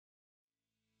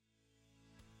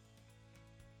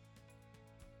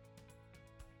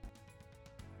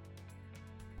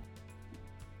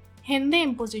Hindi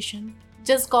imposition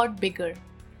just got bigger.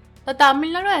 The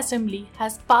Tamil Nadu Assembly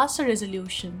has passed a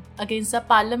resolution against the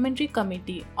Parliamentary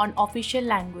Committee on Official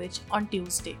Language on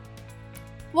Tuesday.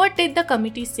 What did the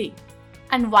committee say,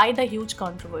 and why the huge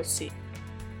controversy?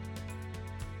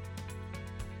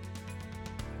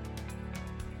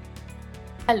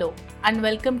 Hello and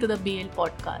welcome to the BL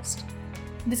podcast.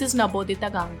 This is Nabodita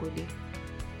Ganguly.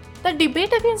 The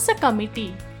debate against the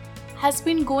committee has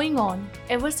been going on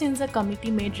ever since the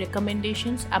committee made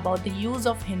recommendations about the use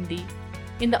of Hindi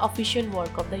in the official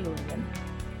work of the Union.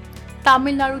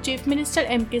 Tamil Nadu Chief Minister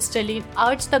M.K. Stalin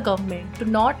urged the government to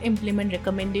not implement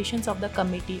recommendations of the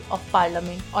Committee of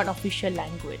Parliament on Official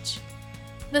Language.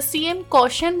 The CM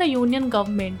cautioned the Union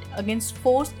government against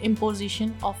forced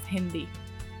imposition of Hindi.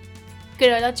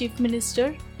 Kerala Chief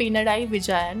Minister Pinarayi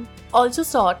Vijayan also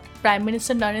sought Prime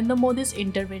Minister Narendra Modi's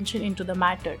intervention into the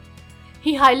matter.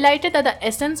 He highlighted that the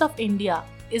essence of India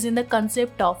is in the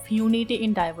concept of unity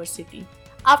in diversity.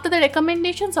 After the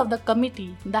recommendations of the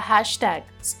committee, the hashtag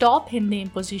Stop Hindi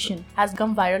Imposition has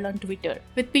gone viral on Twitter,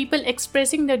 with people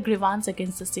expressing their grievance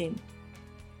against the same.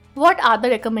 What are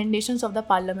the recommendations of the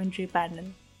parliamentary panel?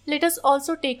 Let us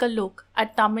also take a look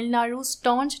at Tamil Nadu's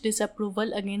staunch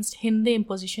disapproval against Hindi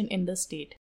imposition in the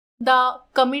state. The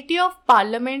Committee of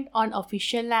Parliament on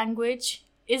Official Language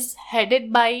is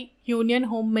headed by Union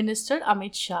Home Minister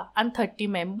Amit Shah and 30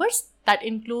 members. That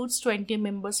includes 20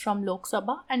 members from Lok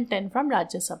Sabha and 10 from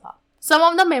Rajya Sabha. Some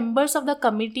of the members of the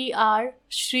committee are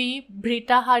Shri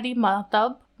Bhritahari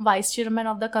Mahtab, Vice Chairman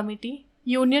of the committee,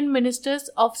 Union Ministers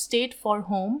of State for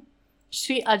Home,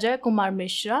 Shri Ajay Kumar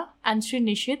Mishra and Shri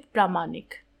Nishit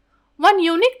Pramanik. One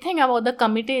unique thing about the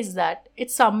committee is that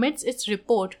it submits its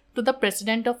report to the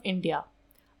President of India.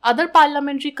 Other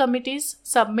parliamentary committees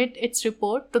submit its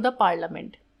report to the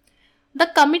Parliament. The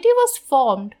committee was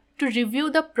formed to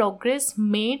review the progress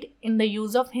made in the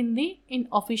use of Hindi in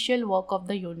official work of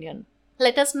the Union.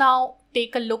 Let us now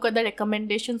take a look at the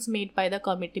recommendations made by the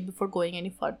committee before going any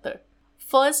further.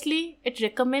 Firstly, it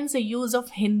recommends the use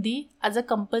of Hindi as a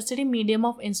compulsory medium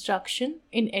of instruction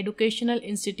in educational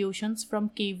institutions from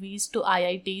KVs to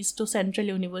IITs to central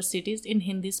universities in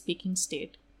Hindi-speaking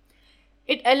state.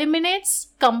 It eliminates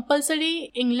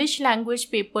compulsory English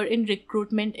language paper in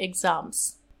recruitment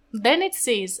exams. Then it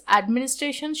says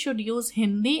administration should use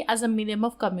Hindi as a medium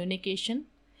of communication.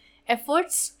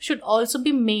 Efforts should also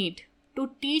be made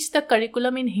to teach the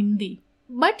curriculum in Hindi,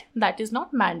 but that is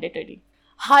not mandatory.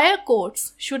 Higher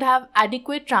courts should have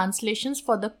adequate translations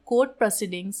for the court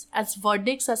proceedings as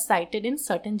verdicts are cited in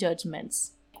certain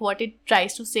judgments. What it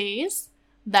tries to say is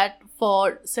that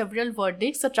for several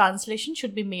verdicts, the translation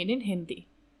should be made in Hindi.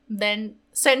 Then,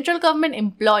 central government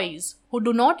employees who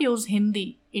do not use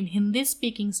Hindi in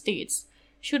Hindi-speaking states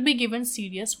should be given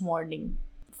serious warning.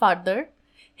 Further,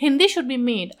 Hindi should be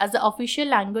made as the official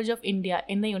language of India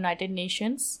in the United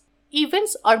Nations.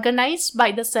 Events organized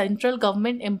by the central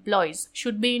government employees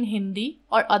should be in Hindi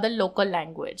or other local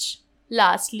language.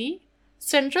 Lastly,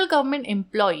 central government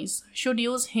employees should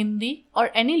use Hindi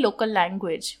or any local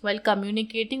language while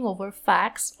communicating over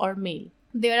fax or mail.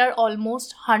 There are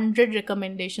almost 100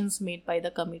 recommendations made by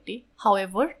the committee.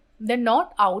 However, they're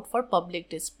not out for public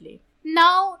display.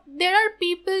 Now, there are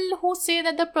people who say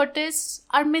that the protests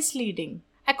are misleading.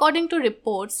 According to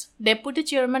reports, Deputy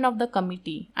Chairman of the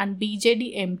committee and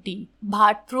BJD MT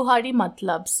Bhartruhari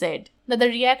Matlab said that the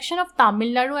reaction of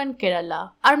Tamil Nadu and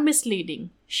Kerala are misleading.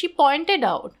 She pointed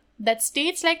out that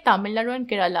states like Tamil Nadu and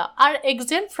Kerala are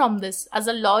exempt from this as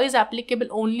the law is applicable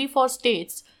only for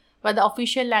states where the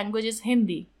official language is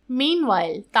Hindi.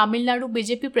 Meanwhile, Tamil Nadu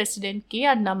BJP President K.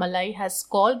 Annamalai has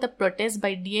called the protest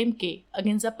by DMK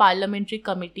against the parliamentary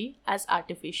committee as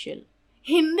artificial.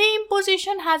 Hindi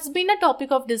imposition has been a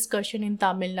topic of discussion in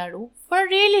Tamil Nadu for a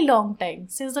really long time,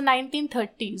 since the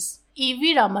 1930s.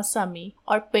 E.V. Ramasamy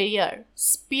or Periyar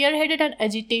spearheaded an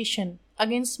agitation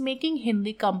against making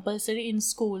Hindi compulsory in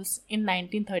schools in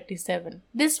 1937.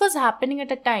 This was happening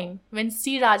at a time when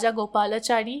C.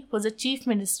 Rajagopalachari was the Chief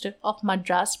Minister of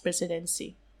Madras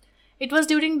Presidency. It was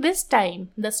during this time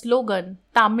the slogan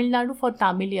Tamil Nadu for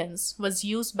Tamilians was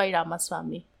used by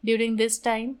Ramaswamy. During this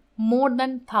time, more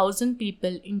than 1,000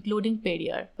 people, including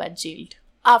Periyar, were jailed.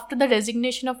 After the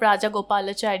resignation of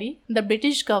Rajagopalachari, the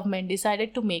British government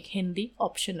decided to make Hindi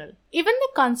optional. Even the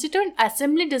Constituent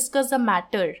Assembly discussed the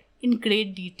matter in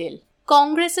great detail.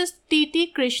 Congress's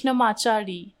T.T.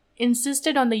 Krishnamachari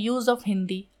insisted on the use of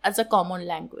Hindi as a common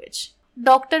language.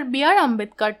 Dr. B.R.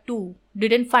 Ambedkar too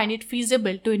didn't find it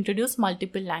feasible to introduce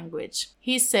multiple language.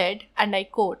 He said, and I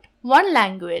quote, "One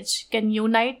language can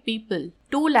unite people.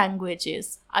 Two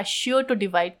languages are sure to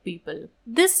divide people.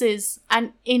 This is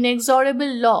an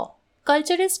inexorable law.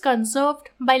 Culture is conserved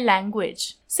by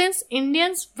language. Since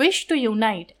Indians wish to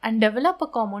unite and develop a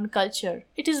common culture,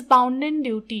 it is bounden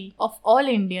duty of all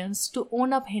Indians to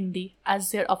own up Hindi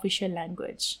as their official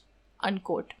language."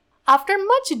 Unquote. After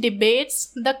much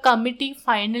debates, the committee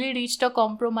finally reached a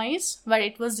compromise where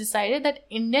it was decided that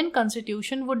Indian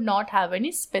constitution would not have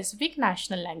any specific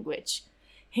national language.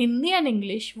 Hindi and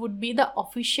English would be the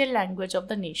official language of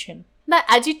the nation. The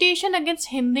agitation against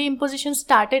Hindi imposition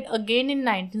started again in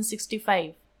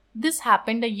 1965. This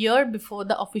happened a year before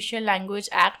the Official Language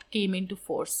Act came into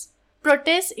force.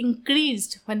 Protests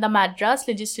increased when the Madras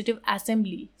Legislative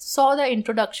Assembly saw the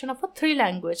introduction of a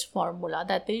three-language formula,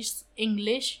 that is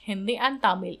English, Hindi and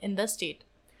Tamil in the state.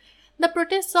 The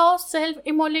protests saw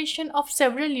self-immolation of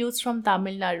several youths from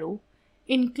Tamil Nadu,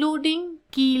 including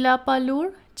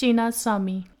Keelapallur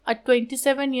Chinnasamy, a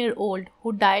 27-year-old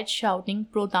who died shouting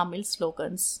pro-Tamil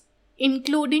slogans.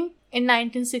 Including in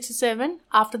 1967,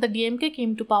 after the DMK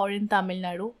came to power in Tamil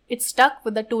Nadu, it stuck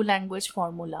with the two-language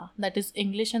formula, that is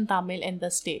English and Tamil in the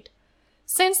state.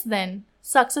 Since then,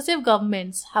 successive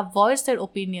governments have voiced their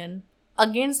opinion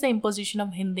against the imposition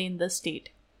of Hindi in the state.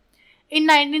 In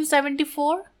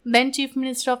 1974, then Chief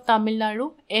Minister of Tamil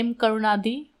Nadu, M.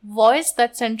 Karunanidhi, voiced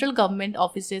that central government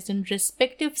offices in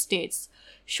respective states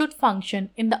should function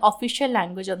in the official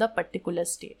language of the particular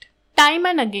state. Time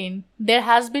and again, there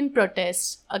has been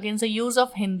protests against the use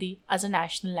of Hindi as a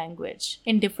national language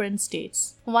in different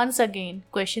states. Once again,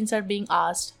 questions are being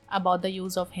asked about the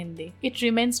use of Hindi. It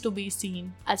remains to be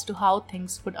seen as to how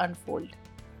things would unfold.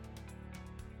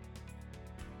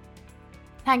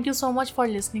 Thank you so much for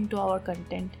listening to our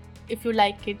content. If you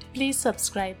like it, please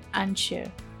subscribe and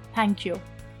share. Thank you.